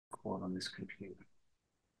record on this computer.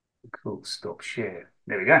 Cool, stop share.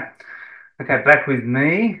 There we go. Okay, back with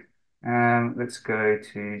me. Let's go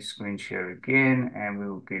to screen share again and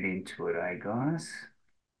we'll get into it, guys?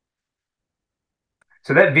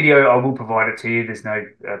 So that video, I will provide it to you. There's no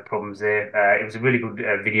problems there. It was a really good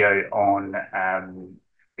video on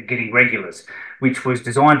getting regulars, which was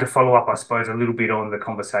designed to follow up, I suppose, a little bit on the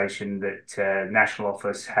conversation that National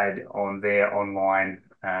Office had on their online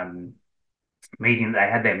meeting. They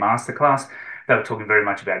had their masterclass. They were talking very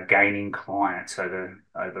much about gaining clients over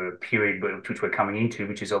a period which we're coming into,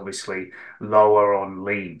 which is obviously lower on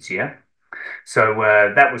leads, yeah? So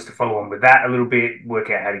that was to follow on with that a little bit, work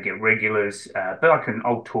out how to get regulars. But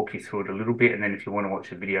I'll talk you through it a little bit, and then if you want to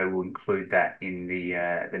watch the video, we'll include that in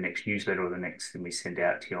the next newsletter or the next thing we send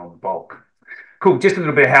out to you on bulk. Cool. Just a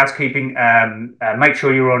little bit of housekeeping. Make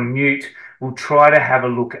sure you're on mute. We'll try to have a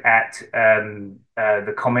look at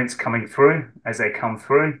the comments coming through as they come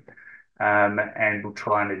through, and we'll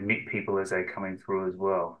try and admit people as they're coming through as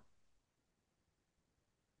well.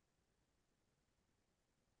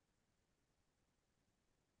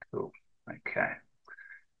 Cool. Okay.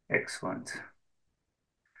 Excellent.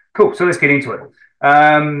 Cool. So let's get into it.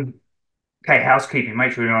 Okay, housekeeping.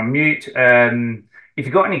 Make sure you're on mute. If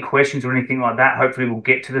you've got any questions or anything like that, hopefully we'll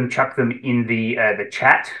get to them. Chuck them in the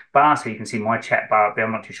chat bar, so you can see my chat bar up there.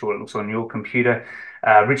 I'm not too sure what it looks on your computer.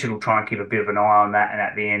 Richard will try and keep a bit of an eye on that, and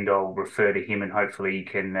at the end I'll refer to him, and hopefully you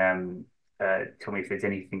can tell me if there's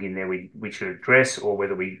anything in there we should address, or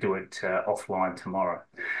whether we do it offline tomorrow.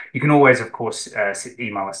 You can always, of course,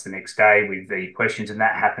 email us the next day with the questions, and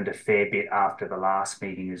that happened a fair bit after the last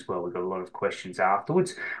meeting as well. We got a lot of questions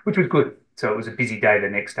afterwards, which was good. So it was a busy day the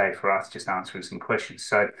next day for us, just answering some questions.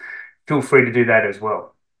 So feel free to do that as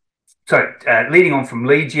well. So leading on from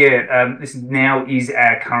leads, this now is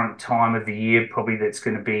our current time of the year, probably that's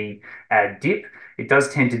going to be our dip. It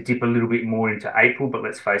does tend to dip a little bit more into April, but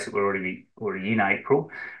let's face it, we're already in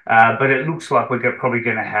April. But it looks like we're probably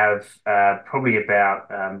going to have probably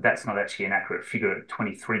about, that's not actually an accurate figure, a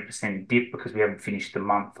 23% dip, because we haven't finished the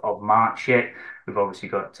month of March yet. We've obviously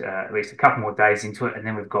got at least a couple more days into it, and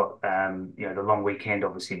then we've got the long weekend,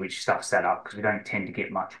 obviously, which stuffs that up, because we don't tend to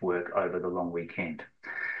get much work over the long weekend.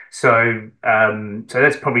 So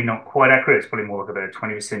that's probably not quite accurate. It's probably more like about a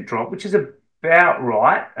 20% drop, which is about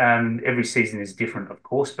right. Every season is different, of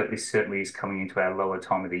course, but this certainly is coming into our lower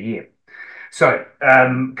time of the year. So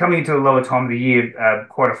coming into the lower time of the year,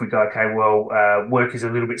 quite often we go, okay, well, work is a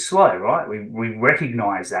little bit slow, right? We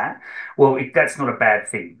recognise that. Well, that's not a bad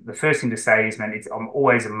thing. The first thing to say is, man, I'm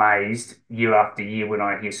always amazed year after year when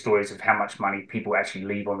I hear stories of how much money people actually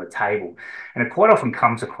leave on the table. And it quite often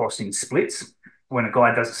comes across in splits. When a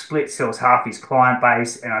guy does a split, sells half his client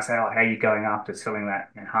base, and I say, oh, how are you going after selling that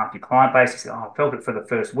half your client base? He said, oh, I felt it for the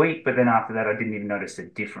first week, but then after that, I didn't even notice the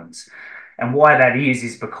difference. And why that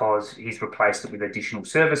is because he's replaced it with additional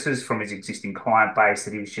services from his existing client base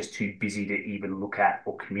that he was just too busy to even look at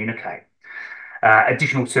or communicate.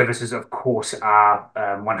 Additional services, of course, are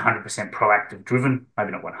 100% proactive driven,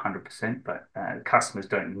 maybe not 100%, but customers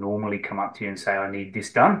don't normally come up to you and say, I need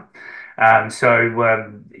this done.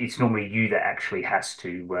 So it's normally you that actually has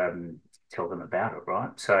to tell them about it, right?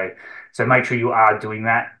 So make sure you are doing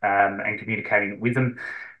that and communicating it with them.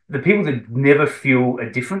 The people that never feel a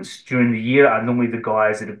difference during the year are normally the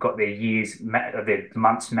guys that have got their their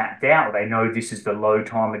months mapped out. They know this is the low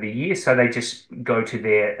time of the year, so they just go to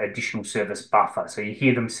their additional service buffer. So you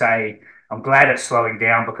hear them say, I'm glad it's slowing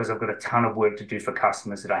down because I've got a ton of work to do for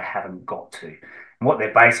customers that I haven't got to. And what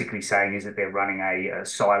they're basically saying is that they're running a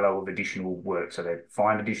silo of additional work. So they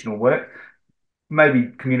find additional work,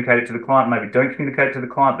 maybe communicate it to the client, maybe don't communicate it to the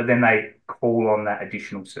client, but then they call on that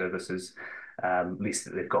additional services list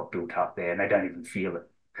that they've got built up there, and they don't even feel it.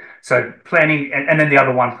 So planning, and then the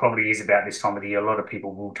other one probably is about this time of the year. A lot of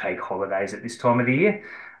people will take holidays at this time of the year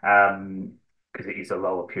because it is a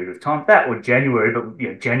lower period of time. That or January,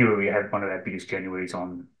 but January we have one of our biggest Januaries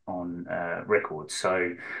on record.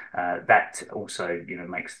 So that also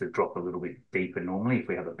makes the drop a little bit deeper. Normally, if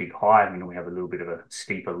we have a big high, we normally have a little bit of a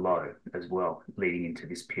steeper low as well leading into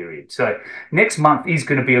this period. So next month is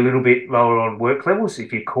going to be a little bit lower on work levels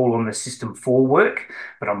if you call on the system for work,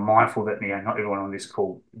 but I'm mindful that not everyone on this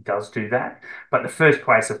call does do that. But the first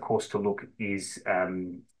place, of course, to look is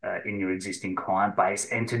in your existing client base,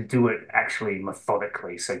 and to do it actually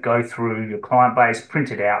methodically. So go through your client base,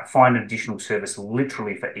 print it out, find an additional service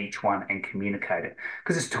literally for each one and communicate it.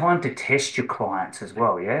 Because it's time to test your clients as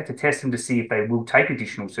well, to test them to see if they will take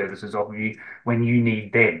additional services off of you when you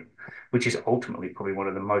need them, which is ultimately probably one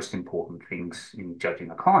of the most important things in judging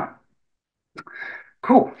a client.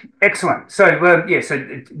 Cool, excellent. So, yeah,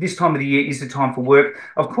 so this time of the year is the time for work.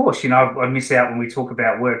 Of course, I miss out when we talk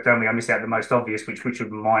about work, don't we? I miss out the most obvious, which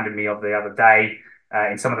Richard reminded me of the other day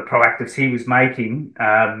in some of the proactives he was making.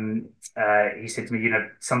 He said to me,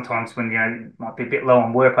 sometimes when might be a bit low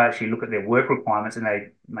on work, I actually look at their work requirements and they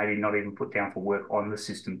maybe not even put down for work on the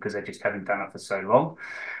system because they just haven't done it for so long.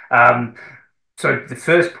 Um, so the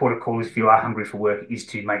first port of call is if you are hungry for work is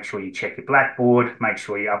to make sure you check your Blackboard, make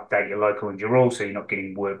sure you update your local and your rule so you're not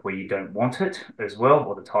getting work where you don't want it as well,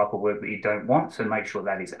 or the type of work that you don't want. So make sure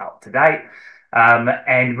that is up to date.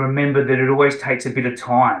 And remember that it always takes a bit of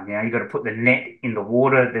time. You've got to put the net in the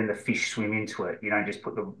water, then the fish swim into it. You don't just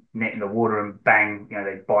put the net in the water and bang,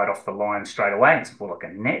 they bite off the line straight away. It's more like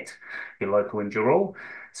a net, your local and your rule.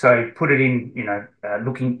 So put it in,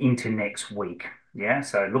 looking into next week. Yeah.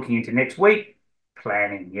 So looking into next week,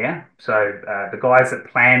 planning. Yeah. So the guys that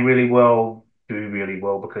plan really well do really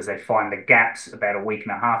well because they find the gaps about a week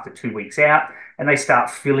and a half to 2 weeks out and they start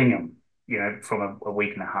filling them, from a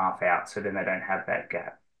week and a half out. So then they don't have that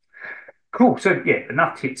gap. Cool. So yeah,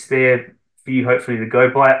 enough tips there for you hopefully to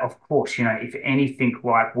go by. Of course, if anything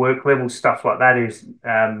like work level stuff like that is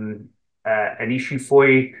an issue for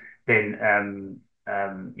you, then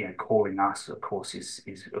calling us, of course,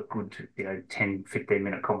 is a good 10,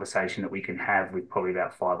 15-minute conversation that we can have with probably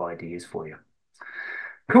about 5 ideas for you.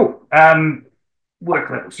 Cool. Work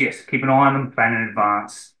levels, yes. Keep an eye on them, plan in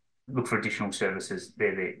advance, look for additional services.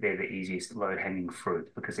 They're the easiest low-hanging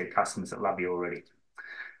fruit because they're customers that love you already.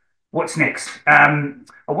 What's next? I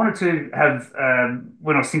wanted to have,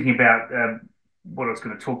 when I was thinking about what I was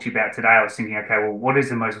going to talk to you about today, I was thinking, okay, well, what is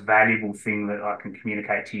the most valuable thing that I can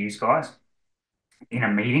communicate to you guys in a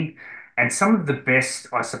meeting? And some of the best,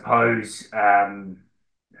 I suppose,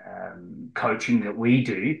 coaching that we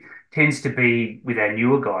do tends to be with our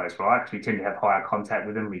newer guys, right? Because we tend to have higher contact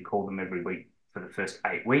with them. We call them every week for the first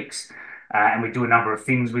 8 weeks. And we do a number of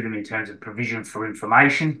things with them in terms of provision for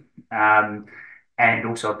information. And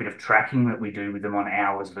also a bit of tracking that we do with them on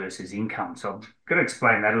hours versus income. So I'm going to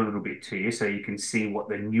explain that a little bit to you so you can see what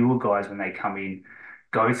the newer guys, when they come in,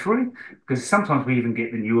 go through. Because sometimes we even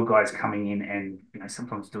get the newer guys coming in and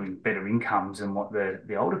sometimes doing better incomes than what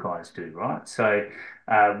the older guys do, right? So,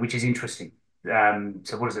 which is interesting.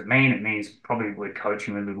 So what does it mean? It means probably we're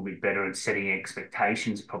coaching a little bit better and setting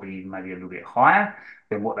expectations probably even maybe a little bit higher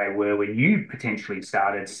than what they were when you potentially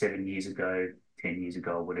started 7 years ago, 10 years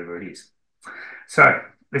ago, whatever it is. So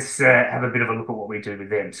let's have a bit of a look at what we do with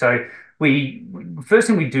them. So we first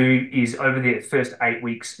thing we do is over the first 8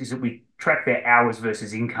 weeks is that we track their hours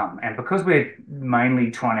versus income. And because we're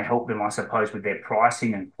mainly trying to help them, I suppose, with their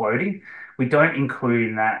pricing and quoting, we don't include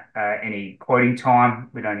in that any quoting time.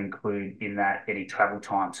 We don't include in that any travel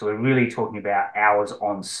time. So we're really talking about hours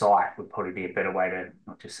on site would probably be a better way to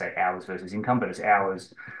not just say hours versus income, but it's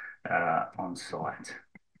hours on site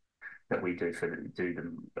that we do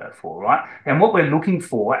them for, right? And what we're looking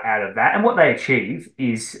for out of that, and what they achieve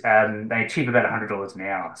is they achieve about $100 an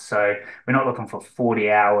hour. So we're not looking for 40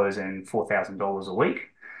 hours and $4,000 a week.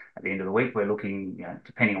 At the end of the week, we're looking,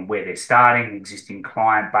 depending on where they're starting, existing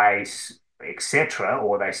client base, etc.,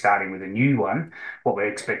 or they're starting with a new one. What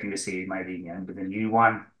we're expecting to see maybe with a new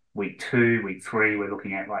one. Week 2, week 3, we're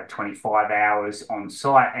looking at like 25 hours on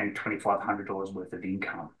site and $2,500 worth of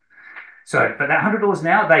income. So, but that $100 an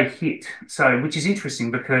hour they hit. So, which is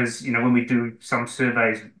interesting because when we do some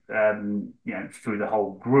surveys, through the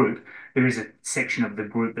whole group, there is a section of the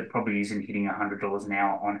group that probably isn't hitting $100 an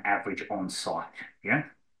hour on average on site. Yeah.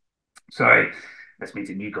 So that means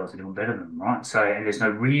that you guys are doing better than them, right? So, and there's no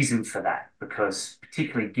reason for that because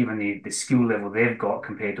particularly given the skill level they've got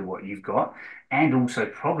compared to what you've got, and also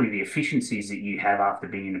probably the efficiencies that you have after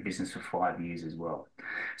being in a business for 5 years as well.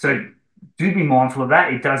 So do be mindful of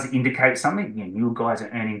that. It does indicate something. You guys are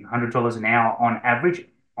earning $100 an hour on average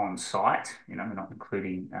on site. We're not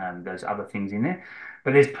including those other things in there,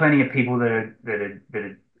 but there's plenty of people that are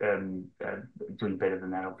doing better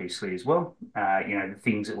than that, obviously as well. The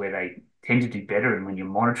things where they tend to do better, and when you're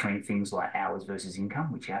monitoring things like hours versus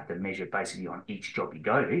income, which you have to measure basically on each job you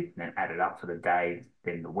go to, and then add it up for the day,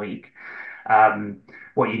 then the week.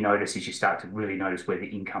 What you notice is you start to really notice where the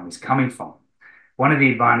income is coming from. One of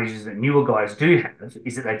the advantages that newer guys do have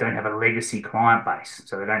is that they don't have a legacy client base.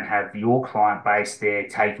 So they don't have your client base they're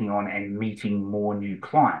taking on and meeting more new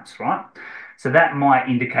clients, right? So that might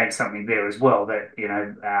indicate something there as well that,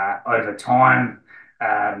 over time,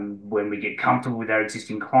 when we get comfortable with our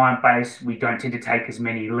existing client base, we don't tend to take as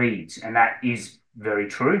many leads. And that is very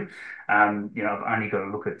true. I've only got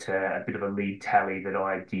to look at a bit of a lead tally that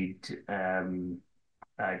I did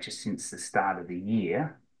just since the start of the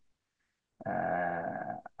year.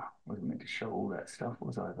 I wasn't meant to show all that stuff,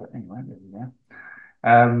 was I? But anyway, there we go.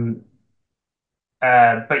 Um,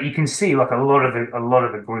 but you can see like a lot of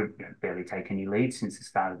the group barely take any leads since the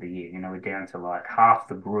start of the year. We're down to like half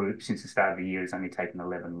the group since the start of the year has only taken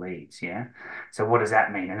 11 leads. Yeah. So what does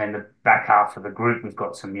that mean? And then the back half of the group, we've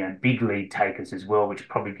got some big lead takers as well, which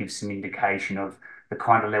probably gives some indication of the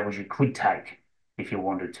kind of levels you could take if you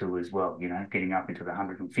wanted to as well. Getting up into the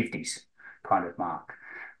 150s kind of mark.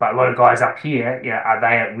 But a lot of guys up here, are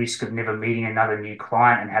they at risk of never meeting another new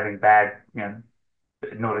client and having bad, not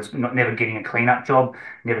never getting a cleanup job,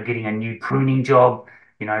 never getting a new pruning job,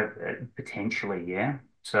 potentially, yeah.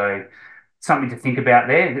 So something to think about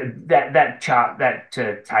there. That chart, that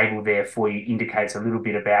table there for you indicates a little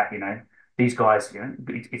bit about, these guys,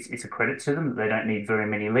 it's a credit to them that they don't need very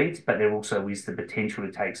many leads, but there also is the potential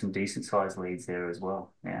to take some decent sized leads there as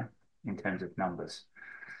well, yeah, in terms of numbers.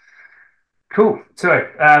 Cool. So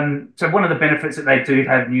one of the benefits that they do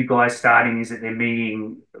have new guys starting is that they're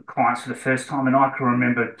meeting clients for the first time. And I can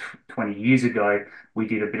remember 20 years ago, we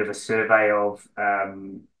did a bit of a survey of, I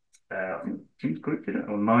think Jim's group did it,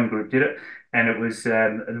 or mowing group did it. And it was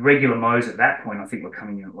regular mows at that point, I think we're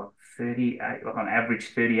coming in at like 38, like on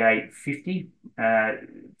average 38.50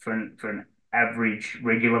 for an average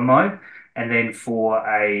regular mow. And then for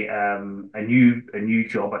a new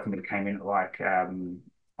job, I think it came in at like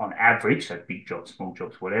on average, so big jobs, small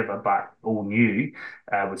jobs, whatever, but all new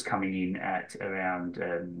was coming in at around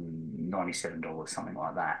 $97, something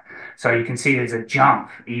like that. So you can see there's a jump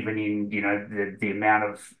even in the amount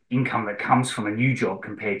of income that comes from a new job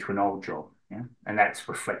compared to an old job. Yeah, and that's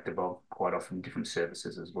reflective of quite often different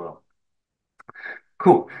services as well.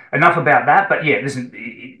 Cool. Enough about that. But yeah, listen,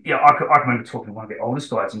 I remember talking to one of the oldest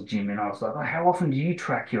guys in gym, and I was like, oh, how often do you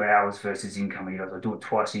track your hours versus income? He goes, I do it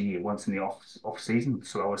twice a year, once in the off season,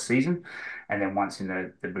 slower season, and then once in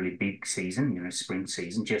the really big season, spring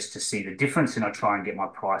season, just to see the difference. And I try and get my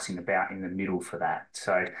pricing about in the middle for that.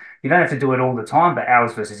 So you don't have to do it all the time, but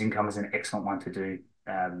hours versus income is an excellent one to do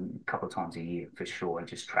a couple of times a year for sure, and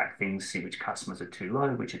just track things, see which customers are too low,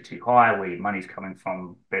 which are too high, where your money's coming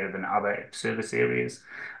from better than other service areas,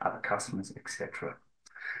 other customers, etc.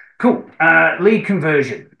 Cool. Lead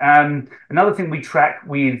conversion. Another thing we track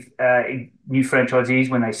with new franchisees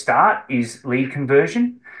when they start is lead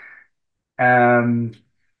conversion. We're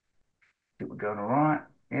going all right.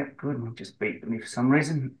 Yep, good. Just beat me for some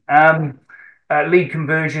reason. Lead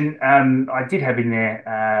conversion, I did have in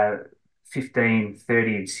there 15,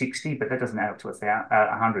 30, and 60, but that doesn't add up to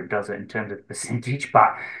 100, does it, in terms of percentage?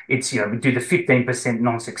 But it's, we do the 15%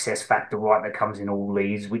 non-success factor, right, that comes in all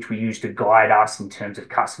leads, which we use to guide us in terms of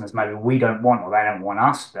customers maybe we don't want or they don't want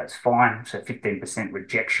us. That's fine. So 15%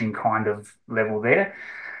 rejection kind of level there.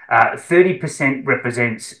 30%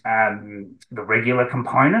 represents the regular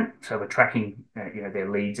component. So we're tracking, their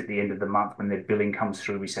leads at the end of the month when their billing comes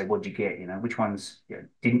through. We say, what'd you get? Which ones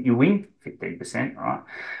didn't you win? 15%, right?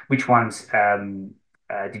 Which ones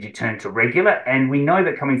did you turn to regular? And we know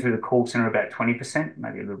that coming through the call center, about 20%,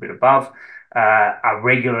 maybe a little bit above, are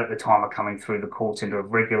regular at the time of coming through the call center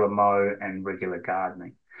of regular mow and regular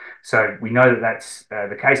gardening. So we know that that's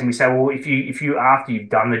the case, and we say, well, if you after you've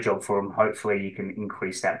done the job for them, hopefully you can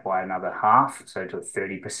increase that by another half, so to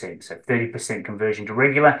 30%. So 30% conversion to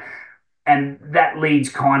regular, and that leads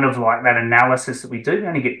kind of like that analysis that we do. We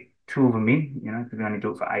only get 2 of them in, because we only do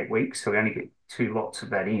it for 8 weeks, so we only get 2 lots of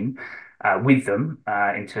that in with them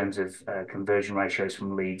in terms of conversion ratios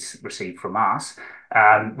from leads received from us.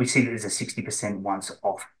 We see that there's a 60% once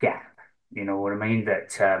off gap. You know what I mean?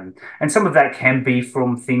 That and some of that can be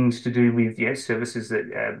from things to do with services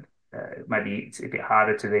that maybe it's a bit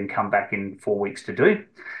harder to then come back in 4 weeks to do.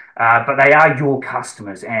 But they are your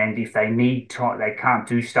customers, and if they need time, they can't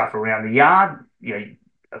do stuff around the yard.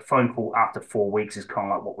 A phone call after 4 weeks is kind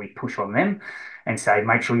of like what we push on them, and say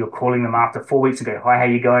make sure you're calling them after 4 weeks and go, hi, how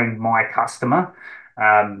you going, my customer?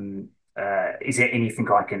 Is there anything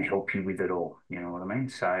I can help you with at all? You know what I mean?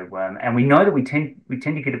 So, and we know that we tend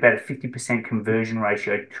to get about a 50% conversion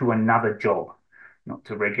ratio to another job, not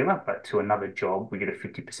to regular, but to another job. We get a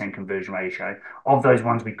 50% conversion ratio of those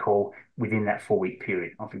ones we call within that 4-week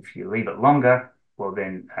period. Often, if you leave it longer, well,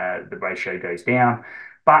 then the ratio goes down.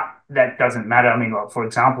 But that doesn't matter. I mean, like, for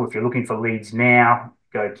example, if you're looking for leads now,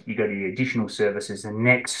 you go to your additional services. The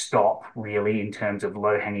next stop, really, in terms of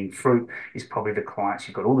low-hanging fruit, is probably the clients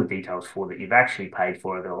you've got all the details for that you've actually paid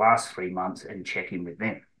for over the last 3 months, and check in with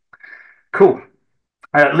them. Cool.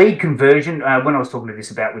 Lead conversion, when I was talking to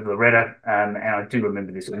this about with Loretta, and I do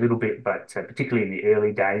remember this a little bit, but particularly in the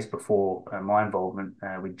early days before my involvement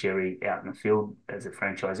with Jerry out in the field as a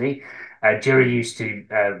franchisee, Jerry used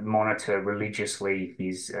to monitor religiously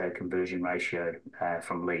his conversion ratio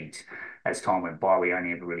from leads. As time went by, we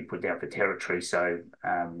only ever really put down for territory, so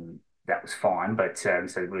that was fine, but so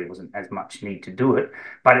there really wasn't as much need to do it.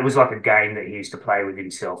 But it was like a game that he used to play with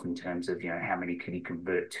himself in terms of, how many could he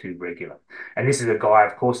convert to regular. And this is a guy,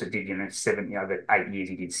 of course, that did, seven, over 8 years,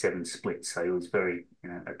 he did 7 splits. So he was very,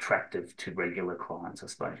 attractive to regular clients, I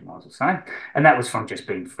suppose you might as well say. And that was from just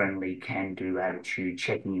being friendly, can-do attitude,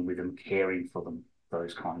 checking in with them, caring for them,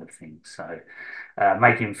 those kind of things. So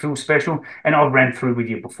making them feel special. And I ran through with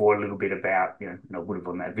you before a little bit about, and I would have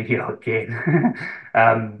on that video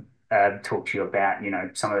again. Talk to you about,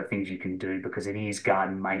 some of the things you can do because it is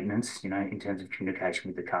garden maintenance, in terms of communication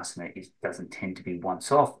with the customer. It doesn't tend to be once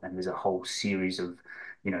off, and there's a whole series of,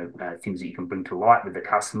 things that you can bring to light with the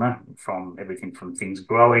customer, from everything from things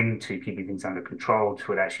growing to keeping things under control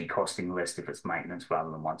to it actually costing less if it's maintenance rather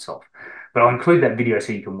than once off. But I'll include that video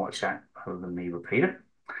so you can watch that rather than me repeat it.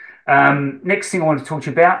 Next thing I want to talk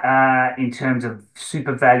to you about in terms of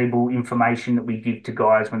super valuable information that we give to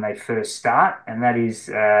guys when they first start, and that is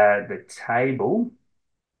the table,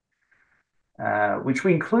 which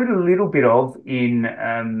we include a little bit of in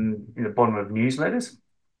the bottom of newsletters.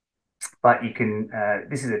 But you can,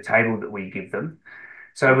 this is a table that we give them.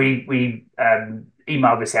 So we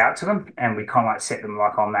email this out to them, and we kind of like set them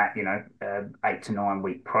like on that 8 to 9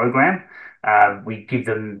 week program. We give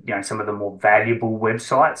them some of the more valuable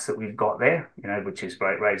websites that we've got there, which is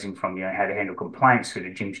great, ranging from how to handle complaints through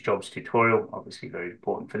the Jim's Jobs tutorial, obviously very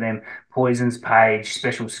important for them. Poisons page,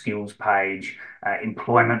 special skills page,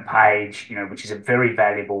 employment page, which is a very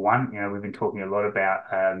valuable one. We've been talking a lot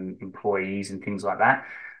about employees and things like that.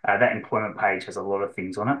 That employment page has a lot of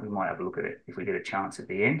things on it. We might have a look at it if we get a chance at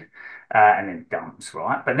the end. And then dumps,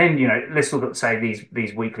 right? But then, let's look at, say,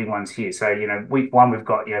 these weekly ones here. So, week 1, we've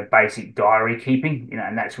got, basic diary keeping,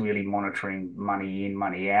 and that's really monitoring money in,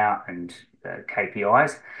 money out, and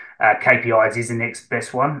KPIs. KPIs is the next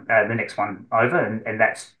best one, the next one over, and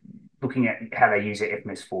that's looking at how they use their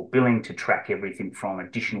FMS4 billing to track everything from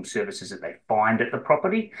additional services that they find at the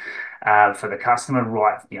property for the customer,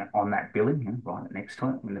 right on that billing, right next to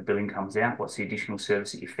it. When the billing comes out, what's the additional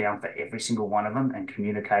service that you found for every single one of them, and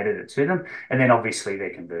communicated it to them. And then obviously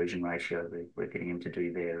their conversion ratio, we're getting them to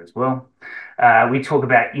do there as well. We talk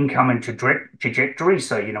about income and trajectory.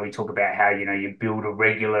 So, we talk about how, you build a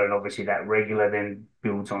regular, and obviously that regular then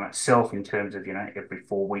builds on itself in terms of, every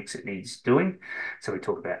 4 weeks it needs doing. So we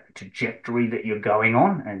talk about the trajectory that you're going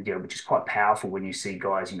on, and, which is quite powerful when you see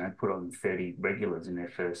guys, put on 30 regulars in their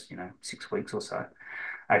first, 6 weeks or so.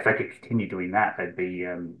 If they could continue doing that, they'd be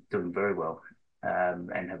doing very well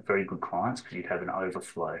and have very good clients, because you'd have an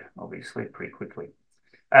overflow, obviously, pretty quickly.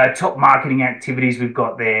 Top marketing activities we've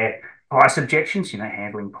got there. Price objections,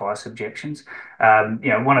 handling price objections.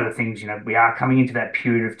 One of the things, we are coming into that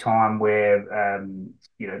period of time where,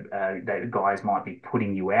 that guys might be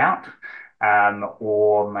putting you out,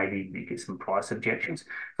 or maybe you get some price objections.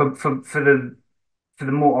 For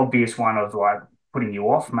the more obvious one of like putting you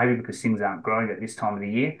off, maybe because things aren't growing at this time of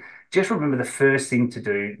the year, just remember the first thing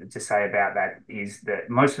to say about that is that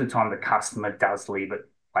most of the time the customer does leave it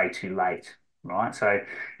way too late. Right. So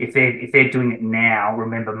if they're doing it now,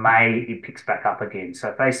 remember May, it picks back up again. So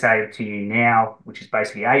if they say to you now, which is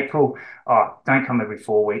basically April, don't come every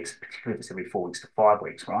 4 weeks, particularly if it's every 4 weeks to 5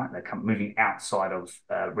 weeks, right? They come moving outside of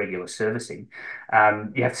regular servicing.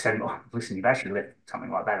 You have to say, listen, you've actually left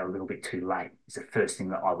something like that a little bit too late. It's the first thing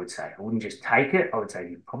that I would say. I wouldn't just take it. I would say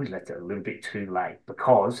you probably left it a little bit too late,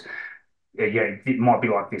 because it might be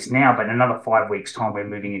like this now, but in another 5 weeks' time, we're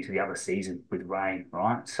moving into the other season with rain,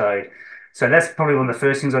 right? So that's probably one of the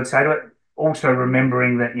first things I'd say to it. Also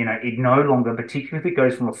remembering that, it no longer, particularly if it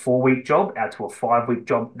goes from a 4-week job out to a 5-week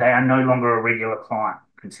job, they are no longer a regular client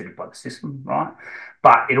considered by the system, right?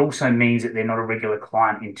 But it also means that they're not a regular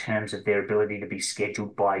client in terms of their ability to be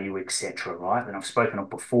scheduled by you, etc., right? And I've spoken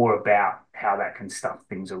before about how that can stuff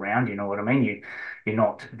things around. You know what I mean? You're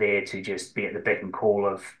not there to just be at the beck and call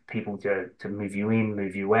of people to move you in,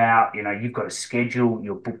 move you out. You've got a schedule.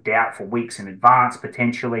 You're booked out for weeks in advance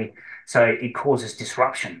potentially. So it causes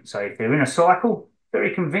disruption. So if they're in a cycle,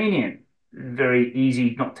 very convenient, very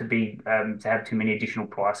easy not to be to have too many additional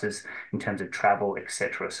prices in terms of travel,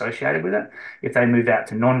 etc., associated with it. If they move out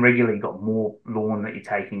to non-regular, you've got more lawn that you're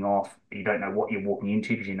taking off. You don't know what you're walking into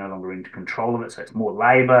because you're no longer into control of it. So it's more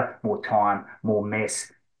labor, more time, more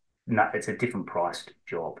mess. No, it's a different priced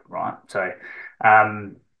job, right? So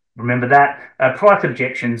Remember that. Price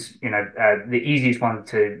objections, the easiest one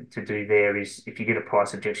to do there is if you get a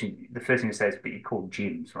price objection, the first thing to say is, but you called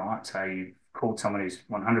gyms, right? So you called someone who's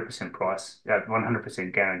 100% price,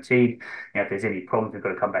 100% guaranteed. If there's any problems, they've got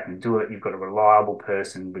to come back and do it. You've got a reliable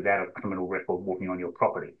person without a criminal record walking on your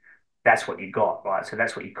property. That's what you got, right? So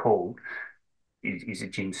that's what you called. Is a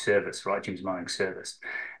gym service, right? Gym's mowing service.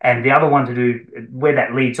 And the other one to do where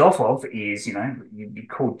that leads off of is, you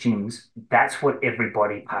call gyms, that's what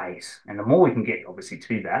everybody pays. And the more we can get, obviously,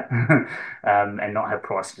 to that and not have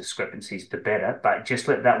price discrepancies, the better. But just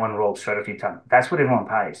let that one roll straight off your tongue. That's what everyone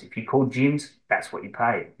pays. If you call gyms, that's what you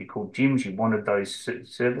pay. If you call gyms, you wanted those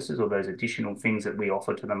services or those additional things that we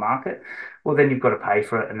offer to the market, well, then you've got to pay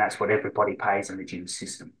for it. And that's what everybody pays in the gym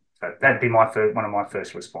system. So that'd be one of my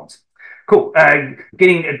first response. Cool.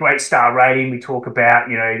 Getting a great star rating. We talk about,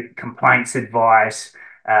 complaints advice,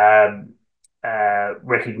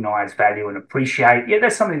 recognize value and appreciate. Yeah,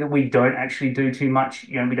 that's something that we don't actually do too much.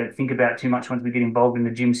 We don't think about too much once we get involved in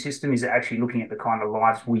the gym system, is actually looking at the kind of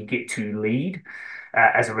lives we get to lead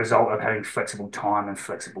as a result of having flexible time and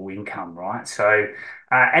flexible income, right? So,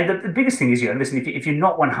 and the biggest thing is, listen, if you're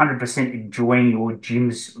not 100% enjoying your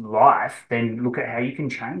gym's life, then look at how you can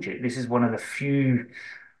change it. This is one of the few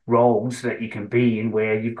roles that you can be in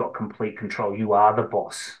where you've got complete control. You are the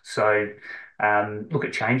boss. So look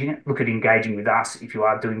at changing it. Look at engaging with us if you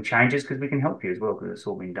are doing changes, because we can help you as well, because it's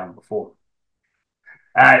all been done before.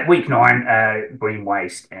 Week 9, green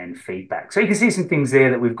waste and feedback. So you can see some things there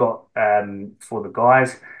that we've got for the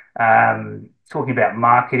guys. Talking about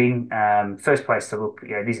marketing, first place to look,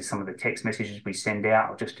 these are some of the text messages we send out.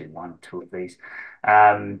 I'll just do 1 or 2 of these.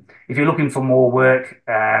 If you're looking for more work,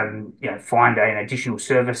 find an additional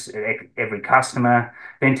service at every customer,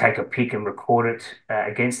 then take a pic and record it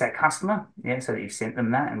against that customer, so that you've sent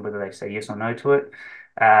them that and whether they say yes or no to it.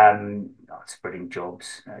 Spreading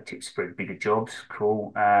jobs, tips spread bigger jobs.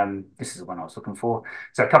 Cool. This is the one I was looking for.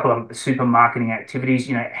 So a couple of super marketing activities,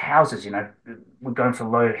 houses, we're going for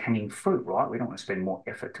low hanging fruit, right? We don't want to spend more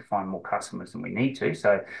effort to find more customers than we need to.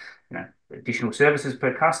 So, additional services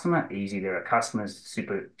per customer, easy. There are customers,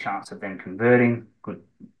 super chance of them converting, good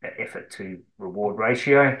effort to reward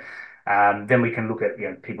ratio. Then we can look at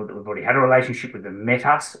people that we've already had a relationship with that met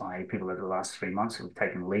us, i.e. people over the last 3 months that we've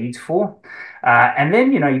taken leads for. And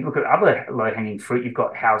then, you look at other low-hanging fruit. You've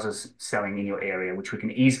got houses selling in your area, which we can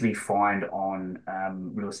easily find on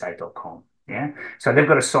realestate.com. Yeah. So they've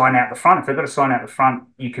got a sign out the front. If they've got a sign out the front,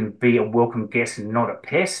 you can be a welcome guest and not a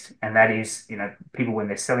pest. And that is, people when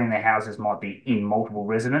they're selling their houses might be in multiple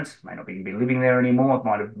residents, may not be living there anymore,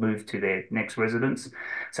 might have moved to their next residence.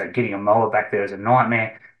 So getting a mower back there is a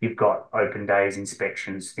nightmare. You've got open days,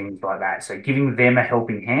 inspections, things like that. So giving them a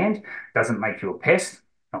helping hand doesn't make you a pest.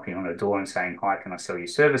 Knocking on a door and saying, hi, can I sell your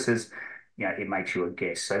services? It makes you a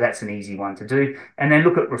guest. So that's an easy one to do. And then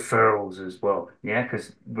look at referrals as well. Yeah,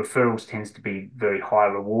 because referrals tends to be very high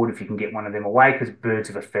reward if you can get one of them away, because birds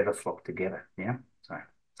of a feather flock together. Yeah. So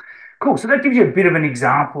cool. So that gives you a bit of an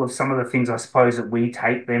example of some of the things I suppose that we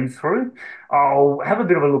take them through. I'll have a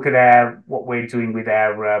bit of a look at what we're doing with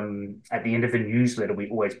our at the end of the newsletter. We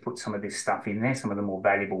always put some of this stuff in there, some of the more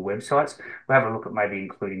valuable websites. We'll have a look at maybe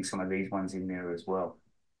including some of these ones in there as well.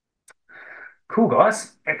 Cool,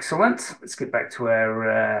 guys. Excellent. Let's get back to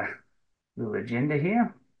our little agenda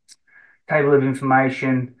here. Table of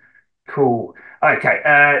information. Cool. Okay.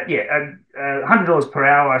 $100 per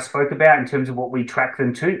hour I spoke about in terms of what we track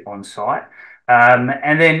them to on site.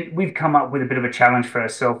 And then we've come up with a bit of a challenge for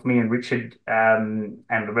ourselves. Me and Richard and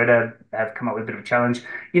Loretta have come up with a bit of a challenge.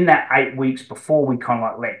 In that 8 weeks before we kind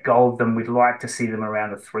of let go of them, we'd like to see them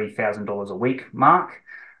around the $3,000 a week mark.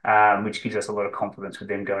 Which gives us a lot of confidence with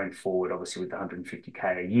them going forward, obviously with the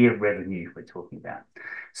 150K a year revenue we're talking about.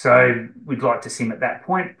 So we'd like to see them at that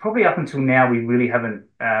point. Probably up until now, we really haven't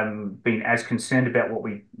been as concerned about what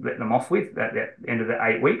we let them off with at the end of the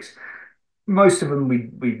 8 weeks. Most of them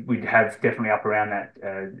we'd have definitely up around that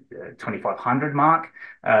 2,500 mark,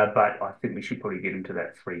 but I think we should probably get into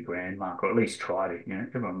that $3,000 mark, or at least try to.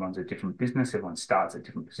 Everyone runs a different business, everyone starts at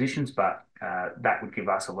different positions, but that would give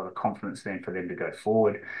us a lot of confidence then for them to go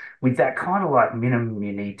forward with that kind of like minimum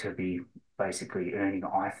you need to be basically earning,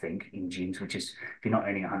 I think, in gyms, which is if you're not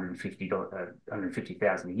earning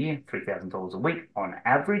 $150,000 a year, $3,000 a week on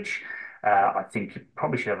average. I think you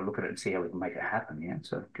probably should have a look at it and see how we can make it happen. Yeah,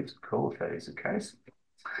 so give us a call if that is the case.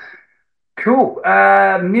 Cool.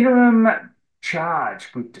 Minimum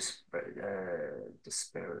charge group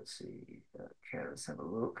disparity. Okay, let's have a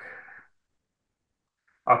look.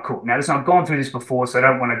 Oh, cool. Now, listen, I've gone through this before, so I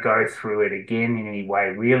don't want to go through it again in any way,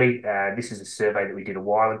 really. This is a survey that we did a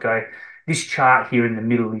while ago. This chart here in the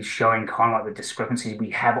middle is showing kind of like the discrepancies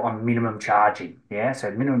we have on minimum charging. Yeah,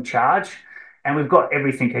 so minimum charge. And we've got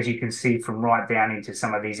everything, as you can see, from right down into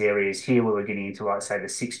some of these areas here where we're getting into, like, say, the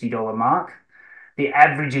 $60 mark. The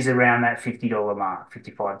average is around that $50 mark,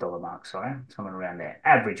 $55 mark, sorry, somewhere around there,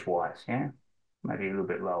 average wise, yeah, maybe a little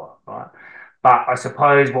bit lower, right? But I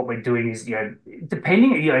suppose what we're doing is,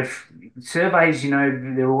 depending, surveys,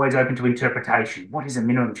 they're always open to interpretation. What is a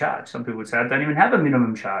minimum charge? Some people would say, I don't even have a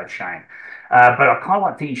minimum charge, Shane. But I kind of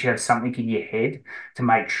like think you should have something in your head to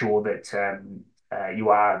make sure that you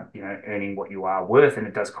are, earning what you are worth, and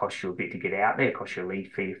it does cost you a bit to get out there. It costs you a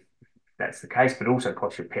lead fee that's the case, but also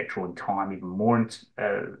costs you petrol and time even more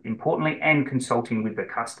importantly, and consulting with the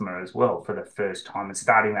customer as well for the first time and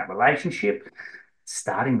starting that relationship,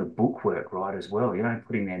 starting the bookwork right as well,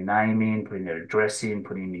 putting their name in, putting their address in,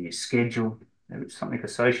 putting them in your schedule. There's something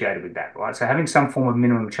associated with that, right? So having some form of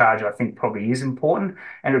minimum charge, I think, probably is important,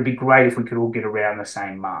 and it would be great if we could all get around the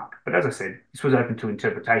same mark. But as I said, this was open to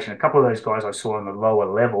interpretation. A couple of those guys I saw on the lower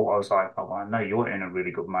level, I was like, oh, well, I know you're earning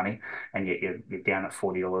really good money, and yet you're down at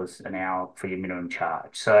 $40 an hour for your minimum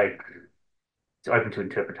charge. So it's open to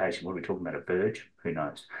interpretation. What are we talking about? A verge? Who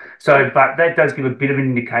knows? So, but that does give a bit of an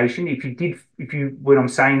indication. When I'm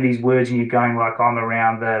saying these words and you're going like I'm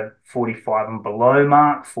around the 45 and below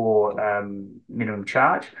mark for minimum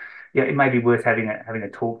charge, yeah, it may be worth having a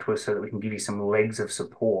talk to us so that we can give you some legs of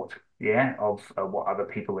support, yeah, of what other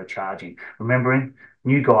people are charging. Remembering,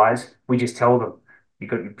 new guys, we just tell them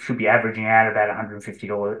you should be averaging out about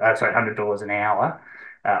 $150, $100 an hour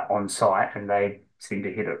on site, and they seem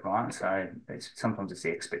to hit it, right? So sometimes it's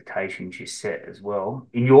the expectations you set as well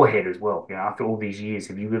in your head as well. After all these years,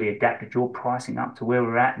 have you really adapted your pricing up to where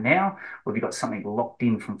we're at now, or have you got something locked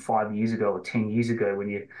in from 5 years ago or 10 years ago when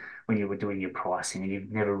you were doing your pricing and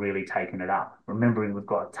you've never really taken it up? Remembering we've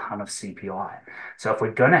got a ton of CPI. So if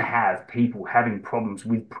we're going to have people having problems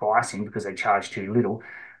with pricing because they charge too little,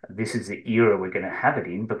 this is the era we're going to have it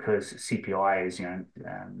in because CPI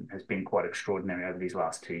has been quite extraordinary over these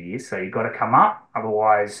last 2 years. So you've got to come up,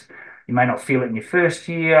 otherwise you may not feel it in your first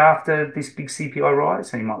year after this big CPI rise.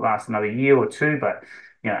 So you might last another year or two, but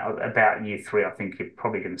about year three, I think you're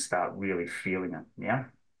probably going to start really feeling it. Yeah,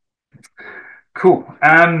 cool.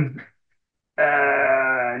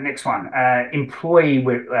 Next one, employee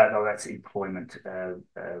web. That's employment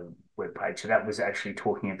web page. So that was actually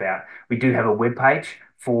talking about. We do have a web page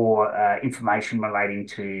for information relating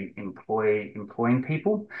to employing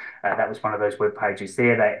people. That was one of those web pages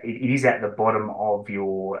there. That it is at the bottom of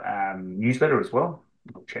your newsletter as well.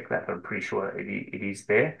 I'll check that, but I'm pretty sure it is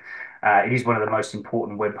there. It is one of the most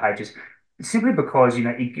important web pages. Simply because,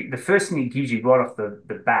 the first thing it gives you right off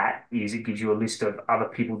the bat is it gives you a list of other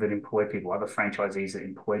people that employ people, other franchisees that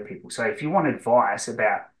employ people. So if you want advice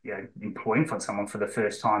about, employing for someone for the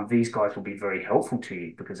first time, these guys will be very helpful to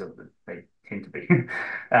you because they tend to be.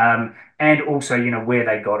 And also, where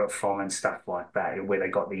they got it from and stuff like that, or where they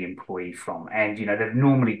got the employee from. And, they've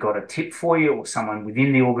normally got a tip for you or someone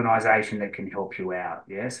within the organization that can help you out.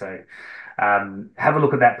 Yeah. So have a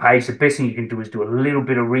look at that page. The best thing you can do is do a little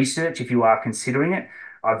bit of research if you are considering it.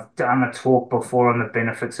 I've done a talk before on the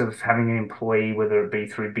benefits of having an employee, whether it be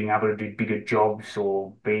through being able to do bigger jobs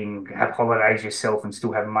or have holidays yourself and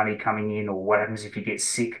still have money coming in, or what happens if you get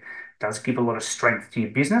sick. It does give a lot of strength to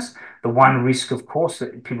your business. The one risk, of course,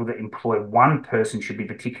 that people that employ one person should be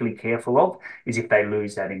particularly careful of is if they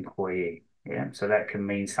lose that employee. Yeah, so that can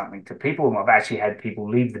mean something to people. And I've actually had people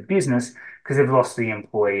leave the business because they've lost the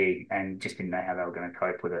employee and just didn't know how they were going to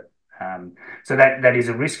cope with it. So that is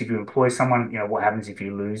a risk if you employ someone. What happens if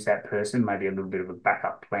you lose that person? Maybe a little bit of a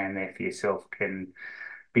backup plan there for yourself can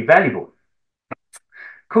be valuable.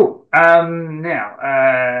 Cool. Now,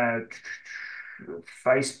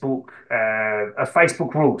 Facebook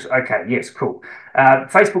rules. Okay, yes, cool.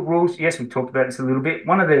 Facebook rules. Yes, we talked about this a little bit.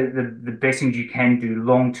 One of the best things you can do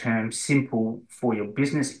long term, simple for your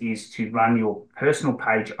business is to run your personal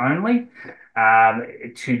page only.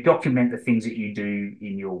 To document the things that you do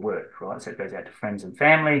in your work, right? So it goes out to friends and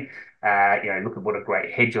family. Look at what a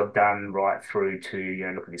great hedge I've done, right through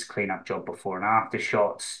to, look at this cleanup job before and after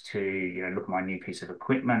shots, to, look at my new piece of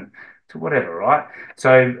equipment, to whatever, right?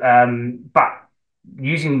 So, but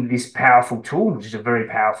using this powerful tool, which is a very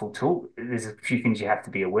powerful tool, there's a few things you have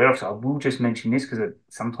to be aware of. So I will just mention this because it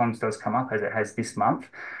sometimes does come up, as it has this month.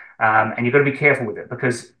 And you've got to be careful with it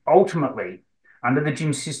because ultimately, under the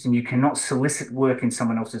gym system, you cannot solicit work in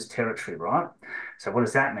someone else's territory, right? So what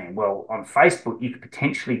does that mean? Well, on Facebook, you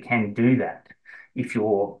potentially can do that. if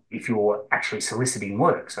you're actually soliciting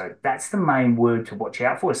work. So that's the main word to watch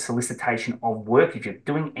out for, is solicitation of work. If you're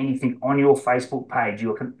doing anything on your Facebook page,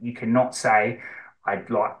 you cannot say, I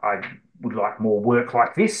would like more work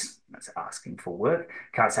like this. That's asking for work.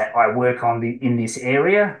 Can't say I work in this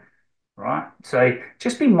area, right? So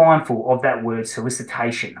just be mindful of that word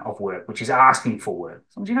solicitation of work, which is asking for work.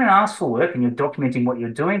 As long as you don't ask for work and you're documenting what you're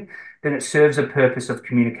doing, then it serves a purpose of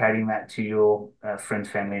communicating that to your friends,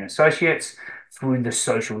 family, and associates through the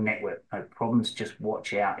social network. No problems. Just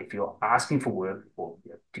watch out if you're asking for work for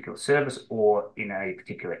a particular service or in a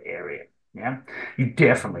particular area. Yeah, you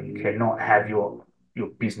definitely cannot have your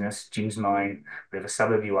business, Jim's Mine, whatever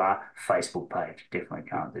suburb you are, Facebook page. Definitely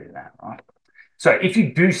can't do that, right? So if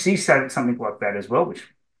you do see something like that as well, which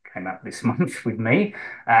came up this month with me,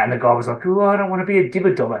 and the guy was like, "Oh, I don't want to be a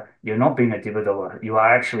dibber dobber." You're not being a dibber dobber. You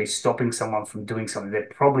are actually stopping someone from doing something they're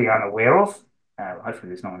probably unaware of. Hopefully,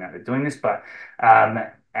 there's no one out there doing this, but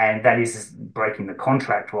and that is breaking the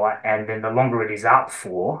contract, right? And then the longer it is up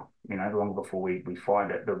for, the longer before we find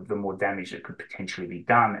it, the more damage that could potentially be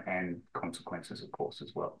done, and consequences, of course,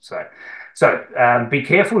 as well. So be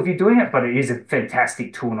careful if you're doing it, but it is a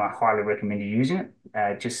fantastic tool, and I highly recommend you using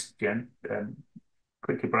it. Just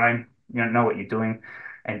click your brain, know what you're doing,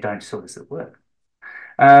 and don't solicit work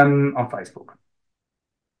on Facebook.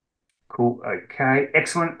 Cool. Okay.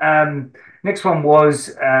 Excellent. Next one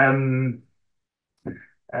was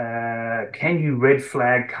can you red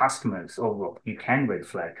flag customers? Oh, well, you can red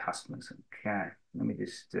flag customers. Okay. Let me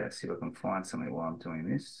just see if I can find something while I'm doing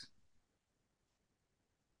this.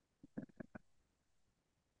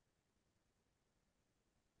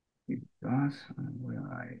 You guys, where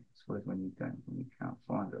are you? It's always when you can't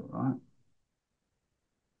find it, right?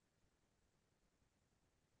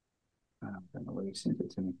 I don't know where you sent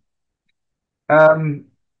it to me. Um,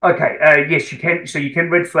 okay, yes, you can. So you can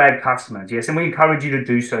red flag customers, yes, and we encourage you to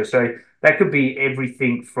do so. So that could be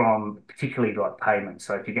everything from particularly like payments.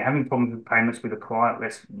 So if you're having problems with payments with a client,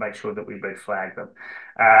 let's make sure that we red flag them.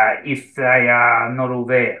 If they are not all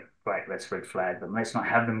there, great, let's red flag them. Let's not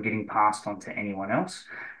have them getting passed on to anyone else.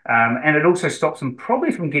 And it also stops them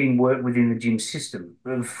probably from getting work within the gym system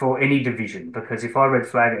for any division. Because if I red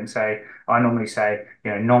flag it and say, I normally say,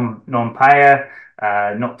 non-payer,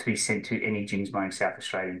 not to be sent to any Gyms Mine South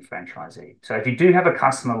Australian franchisee. So if you do have a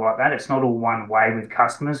customer like that, it's not all one way with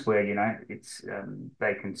customers where, it's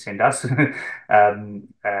they can send us, 1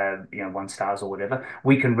 stars or whatever.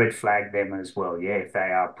 We can red flag them as well, yeah, if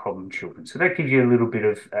they are problem children. So that gives you a little bit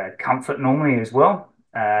of comfort normally as well.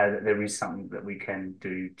 That there is something that we can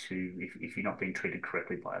do if you're not being treated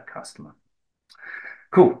correctly by a customer.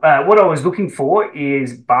 Cool. What I was looking for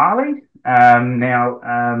is barley. I've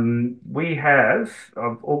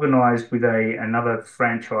organised with another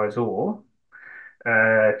franchisor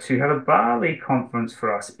to have a barley conference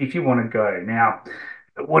for us if you want to go. Now,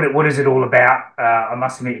 what is it all about? I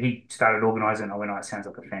must admit, he started organising and I went, oh, it sounds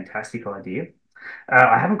like a fantastic idea.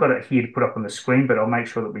 I haven't got it here to put up on the screen, but I'll make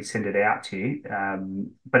sure that we send it out to you.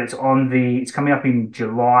 But it's coming up in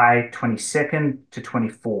July 22nd to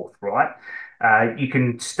 24th, right? You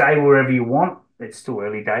can stay wherever you want. It's still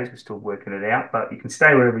early days. We're still working it out, but you can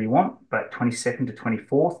stay wherever you want, but 22nd to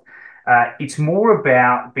 24th. It's more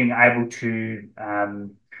about being able to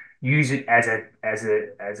use it as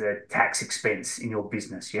a tax expense in your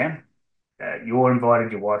business, yeah? You're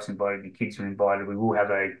invited, your wife's invited, your kids are invited. We will have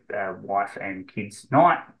a wife and kids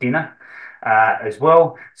night dinner as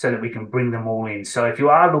well, so that we can bring them all in. So if you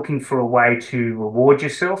are looking for a way to reward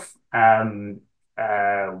yourself,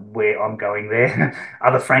 where I'm going there,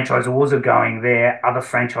 other franchisors are going there, other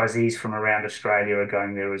franchisees from around Australia are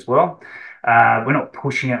going there as well. We're not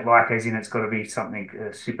pushing it like as in it's got to be something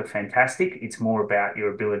super fantastic. It's more about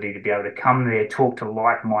your ability to be able to come there, talk to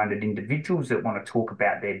like-minded individuals that want to talk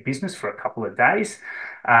about their business for a couple of days,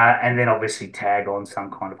 and then obviously tag on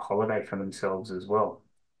some kind of holiday for themselves as well.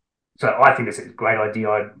 So I think it's a great idea.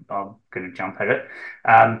 I'm going to jump at it.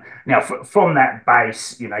 Now, from that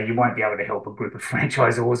base, you won't be able to help a group of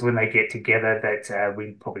franchisors when they get together. That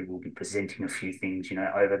we probably will be presenting a few things,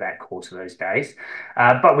 over that course of those days.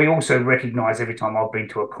 But we also recognise every time I've been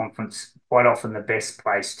to a conference, quite often the best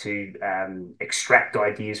place to extract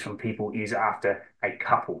ideas from people is after a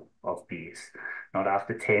couple of beers. Not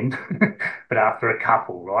after 10, but after a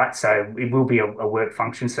couple, right? So it will be a work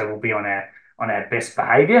function. So we'll be on our best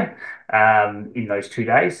behaviour in those 2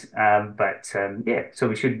 days. Yeah, so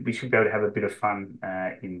we should be able to have a bit of fun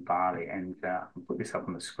in Bali, and I'll put this up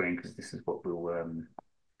on the screen because this is what we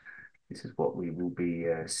will be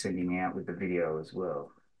sending out with the video as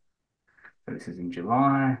well. So this is in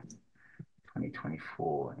July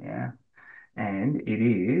 2024, yeah, and it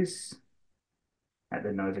is at the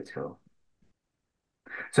Novotel.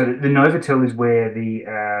 So the Novotel is where the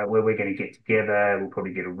where we're going to get together. We'll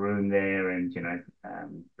probably get a room there, and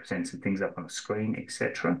present some things up on the screen,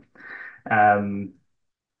 etc. Um,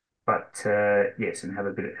 but yes, and have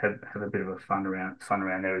a bit have a bit of a fun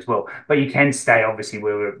around there as well. But you can stay obviously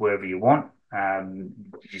wherever you want.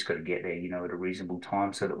 You just got to get there, at a reasonable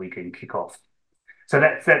time so that we can kick off. So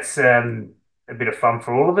that's a bit of fun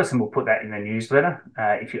for all of us, and we'll put that in the newsletter.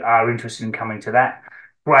 If you are interested in coming to that,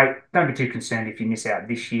 great. Don't be too concerned if you miss out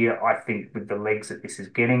this year. I think with the legs that this is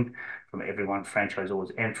getting from everyone,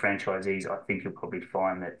 franchisors and franchisees, I think you'll probably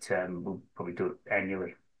find that we'll probably do it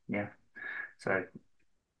annually. Yeah. So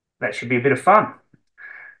that should be a bit of fun.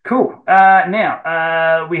 Cool.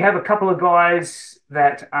 Now, we have a couple of guys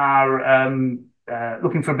that are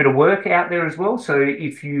looking for a bit of work out there as well. So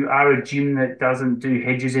if you are a gym that doesn't do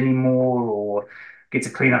hedges anymore or gets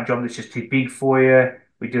a cleanup job that's just too big for you,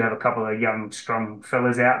 we do have a couple of young, strong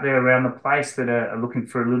fellas out there around the place that are looking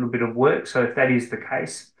for a little bit of work. So if that is the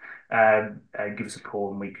case, give us a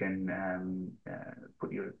call and we can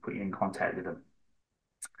put you in contact with them.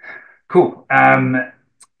 Cool.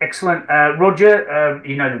 Excellent. Roger,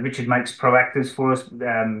 you know that Richard makes proactives for us.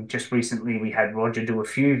 Just recently, we had Roger do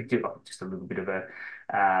just a little bit of a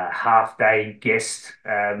half-day guest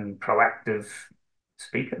proactive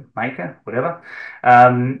speaker, maker, whatever.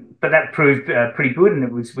 But that proved pretty good,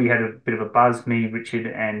 and we had a bit of a buzz, me, Richard,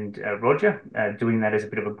 and Roger, doing that as a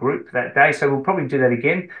bit of a group that day. So we'll probably do that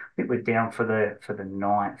again. I think we're down for the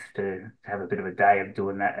 9th to have a bit of a day of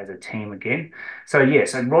doing that as a team again. So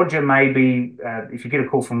yes, and Roger maybe if you get a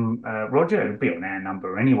call from Roger, it'll be on our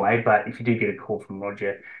number anyway. But if you do get a call from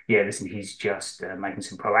Roger, yeah, listen, he's just making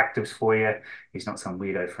some proactives for you. He's not some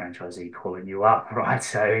weirdo franchisee calling you up, right?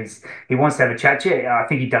 So he wants to have a chat to you. I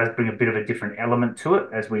think he does bring a bit of a different element to it,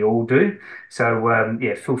 as we all do. So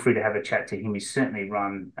yeah, feel free to have a chat to him. He's certainly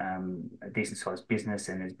run a decent sized business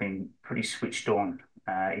and has been pretty switched on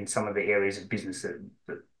in some of the areas of business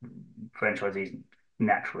that franchisees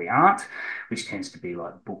naturally aren't, which tends to be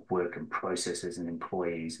like bookwork and processes and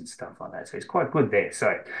employees and stuff like that. So it's quite good there.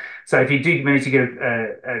 So if you do manage to get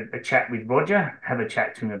a chat with Roger, have a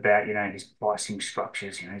chat to him about his pricing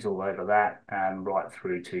structures. He's all over that, right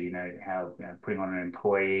through to how putting on an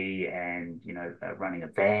employee and running a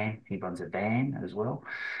van. He runs a van as well.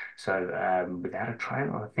 So without a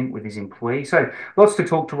trailer, I think, with his employee. So lots to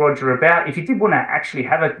talk to Roger about. If you did want to actually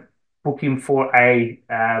have a book him for a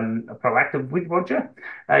proactive with Roger,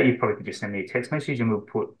 you probably could just send me a text message and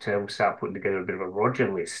we'll start putting together a bit of a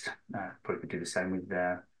Roger list. Probably could do the same with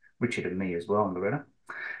Richard and me as well, and Loretta.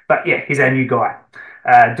 But yeah, he's our new guy,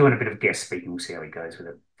 doing a bit of guest speaking. We'll see how he goes with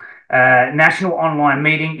it. National online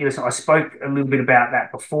meeting. Listen, I spoke a little bit about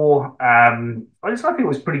that before. I think it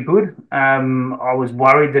was pretty good. I was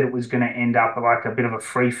worried that it was going to end up like a bit of a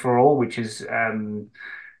free for all, which is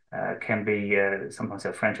can be sometimes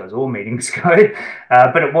how franchisor meetings go,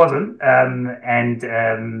 but it wasn't.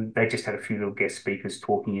 And they just had a few little guest speakers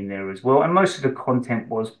talking in there as well. And most of the content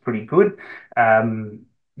was pretty good.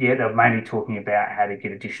 Yeah, they were mainly talking about how to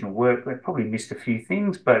get additional work. They probably missed a few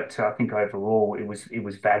things, but I think overall it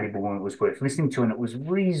was valuable and it was worth listening to, and it was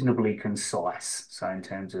reasonably concise. So in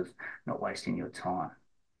terms of not wasting your time.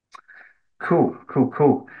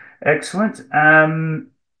 Cool. Excellent.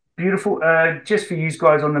 Beautiful. Just for you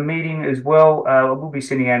guys on the meeting as well, I will be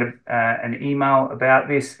sending out an email about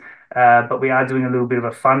this, but we are doing a little bit of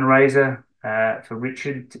a fundraiser for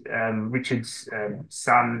Richard. Richard's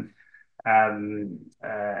son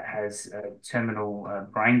has terminal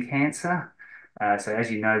brain cancer. So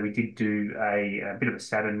as you know, we did do a bit of a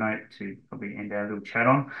Saturn note to probably end our little chat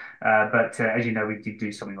on. But as you know, we did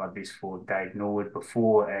do something like this for Dave Norwood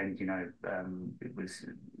before, and it was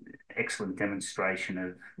excellent demonstration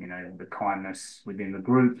of the kindness within the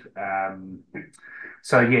group.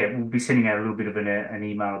 So yeah, we'll be sending out a little bit of an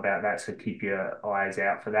email about that. So keep your eyes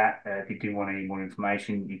out for that. If you do want any more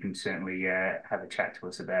information, you can certainly have a chat to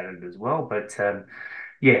us about it as well. But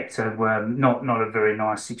yeah, so not a very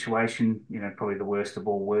nice situation. Probably the worst of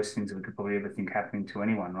all worst things that we could probably ever think happening to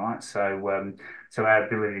anyone, right? So so our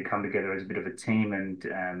ability to come together as a bit of a team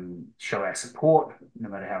and show our support, no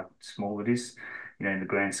matter how small it is, in the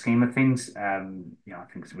grand scheme of things, I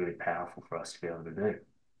think it's really powerful for us to be able to do.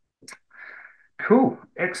 Cool,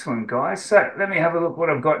 excellent, guys. So let me have a look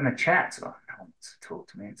what I've got in the chat. Oh, no one wants to talk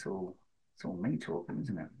to me. It's all me talking,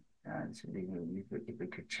 isn't it? If we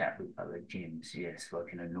could chat with other gyms, yes,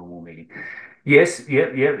 like in a normal meeting. Yes, yeah,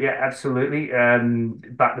 absolutely.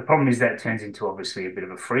 But the problem is that turns into obviously a bit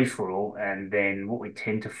of a free for all, and then what we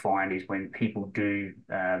tend to find is when people do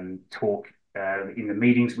talk in the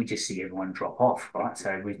meetings, we just see everyone drop off, right?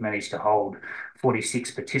 So we've managed to hold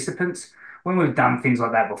 46 participants. When we've done things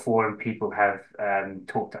like that before and people have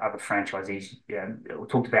talked to other franchisees, or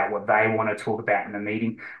talked about what they want to talk about in the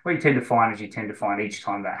meeting, what you tend to find is you tend to find each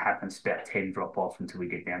time that happens, about 10 drop off until we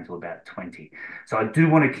get down to about 20. So I do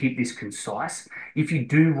want to keep this concise. If you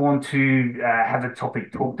do want to have a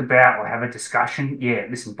topic talked about or have a discussion, yeah,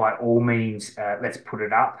 listen, by all means, let's put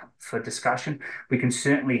it up for discussion. We can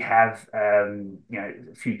certainly have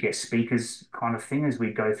a few guest speakers kind of thing as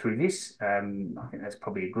we go through this. I think that's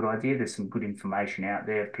probably a good idea. There's some good information out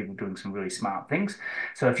there of people doing some really smart things.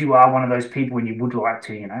 So if you are one of those people and you would like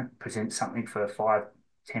to, present something for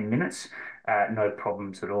 5-10 minutes, no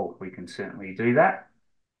problems at all. We can certainly do that.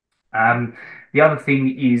 The other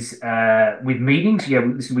thing is with meetings, yeah,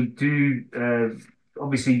 listen, we do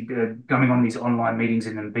obviously going on these online meetings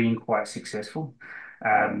and them being quite successful.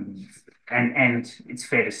 And it's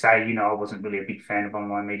fair to say, I wasn't really a big fan of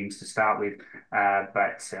online meetings to start with,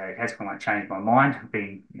 but it has kind of like changed my mind,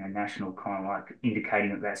 being national, kind of like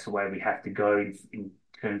indicating that that's the way we have to go in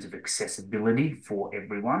terms of accessibility for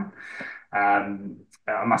everyone.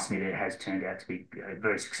 I must admit it has turned out to be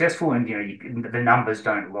very successful, and the numbers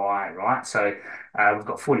don't lie, right? So we've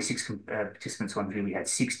got 46 participants on here. We had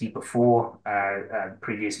 60 before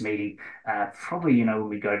previous meeting. Probably, when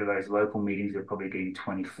we go to those local meetings, we're probably getting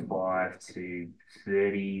 25 to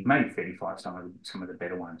 30, maybe 35. Some of the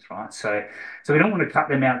better ones, right? So we don't want to cut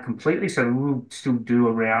them out completely. So we'll still do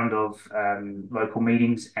a round of local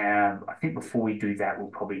meetings. I think before we do that, we'll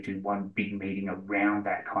probably do one big meeting around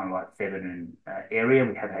that kind of like Thebarton area.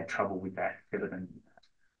 We have had trouble with that Thebarton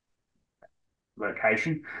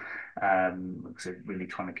location. Like really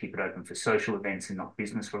trying to keep it open for social events and not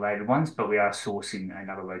business related ones, but we are sourcing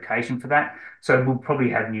another location for that. So we'll probably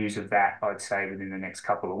have news of that, I'd say, within the next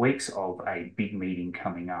couple of weeks of a big meeting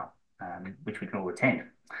coming up, which we can all attend.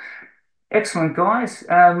 Excellent, guys.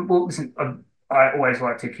 Well, listen, I always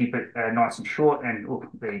like to keep it nice and short, and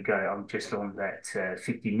there you go. I'm just on that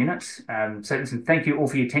 50 minutes. So listen, thank you all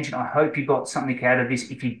for your attention. I hope you got something out of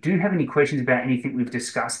this. If you do have any questions about anything we've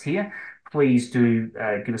discussed here, please do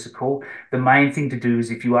give us a call. The main thing to do is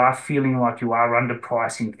if you are feeling like you are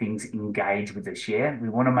underpricing things, engage with us, yeah? We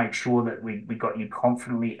want to make sure that we got you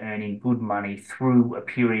confidently earning good money through a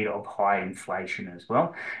period of high inflation as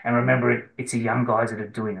well. And remember, it's the young guys that are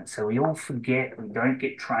doing it. So we all forget, we don't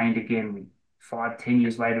get trained again. 5-10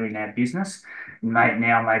 years later in our business,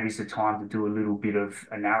 now maybe is the time to do a little bit of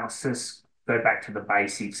analysis, go back to the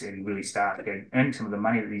basics and really start earning some of the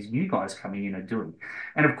money that these new guys coming in are doing.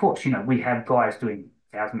 And of course, we have guys doing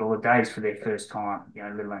 $1,000 days for their first time,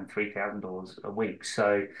 let alone $3,000 a week.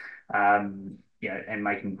 So, and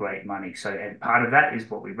making great money. So, and part of that is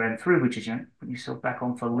what we ran through, which is, putting yourself back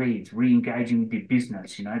on for leads, re-engaging with your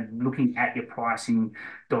business, looking at your pricing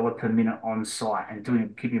dollar per minute on site and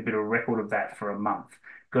keeping a bit of record of that for a month.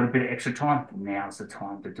 Got a bit of extra time? Now's the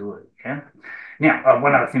time to do it. Yeah. Now,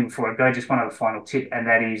 one other thing before I go, just one other final tip, and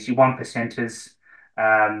that is your 1%ers.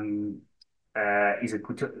 Is a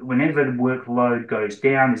good whenever the workload goes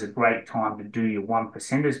down is a great time to do your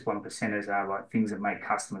 1%ers. 1%ers are like things that make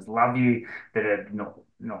customers love you, that are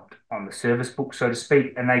not on the service book, so to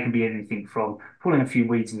speak, and they can be anything from pulling a few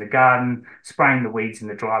weeds in the garden, spraying the weeds in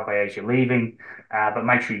the driveway as you're leaving, but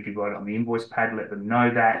make sure you do write it on the invoice pad, let them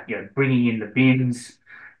know that, bringing in the bins,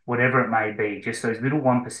 whatever it may be, just those little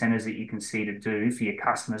 1%ers that you can see to do for your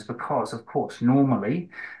customers, because of course, normally,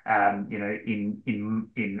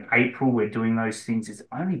 in April, we're doing those things. It's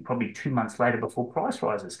only probably 2 months later before price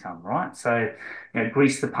rises come, right? So,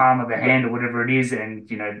 grease the palm of the hand or whatever it is, and,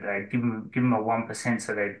 give them a 1%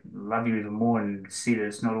 so they love you even more and see that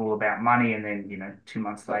it's not all about money. And then, 2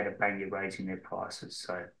 months later, bang, you're raising their prices.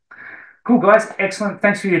 So, cool, guys. Excellent.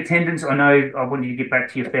 Thanks for your attendance. I know I want you to get back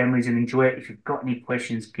to your families and enjoy it. If you've got any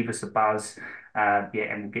questions, give us a buzz.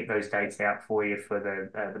 And we'll get those dates out for you for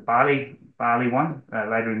the Bali one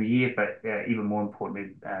later in the year, but even more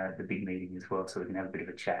importantly, the big meeting as well, so we can have a bit of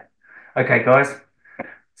a chat. Okay, guys.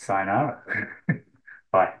 Sayonara.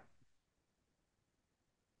 Bye.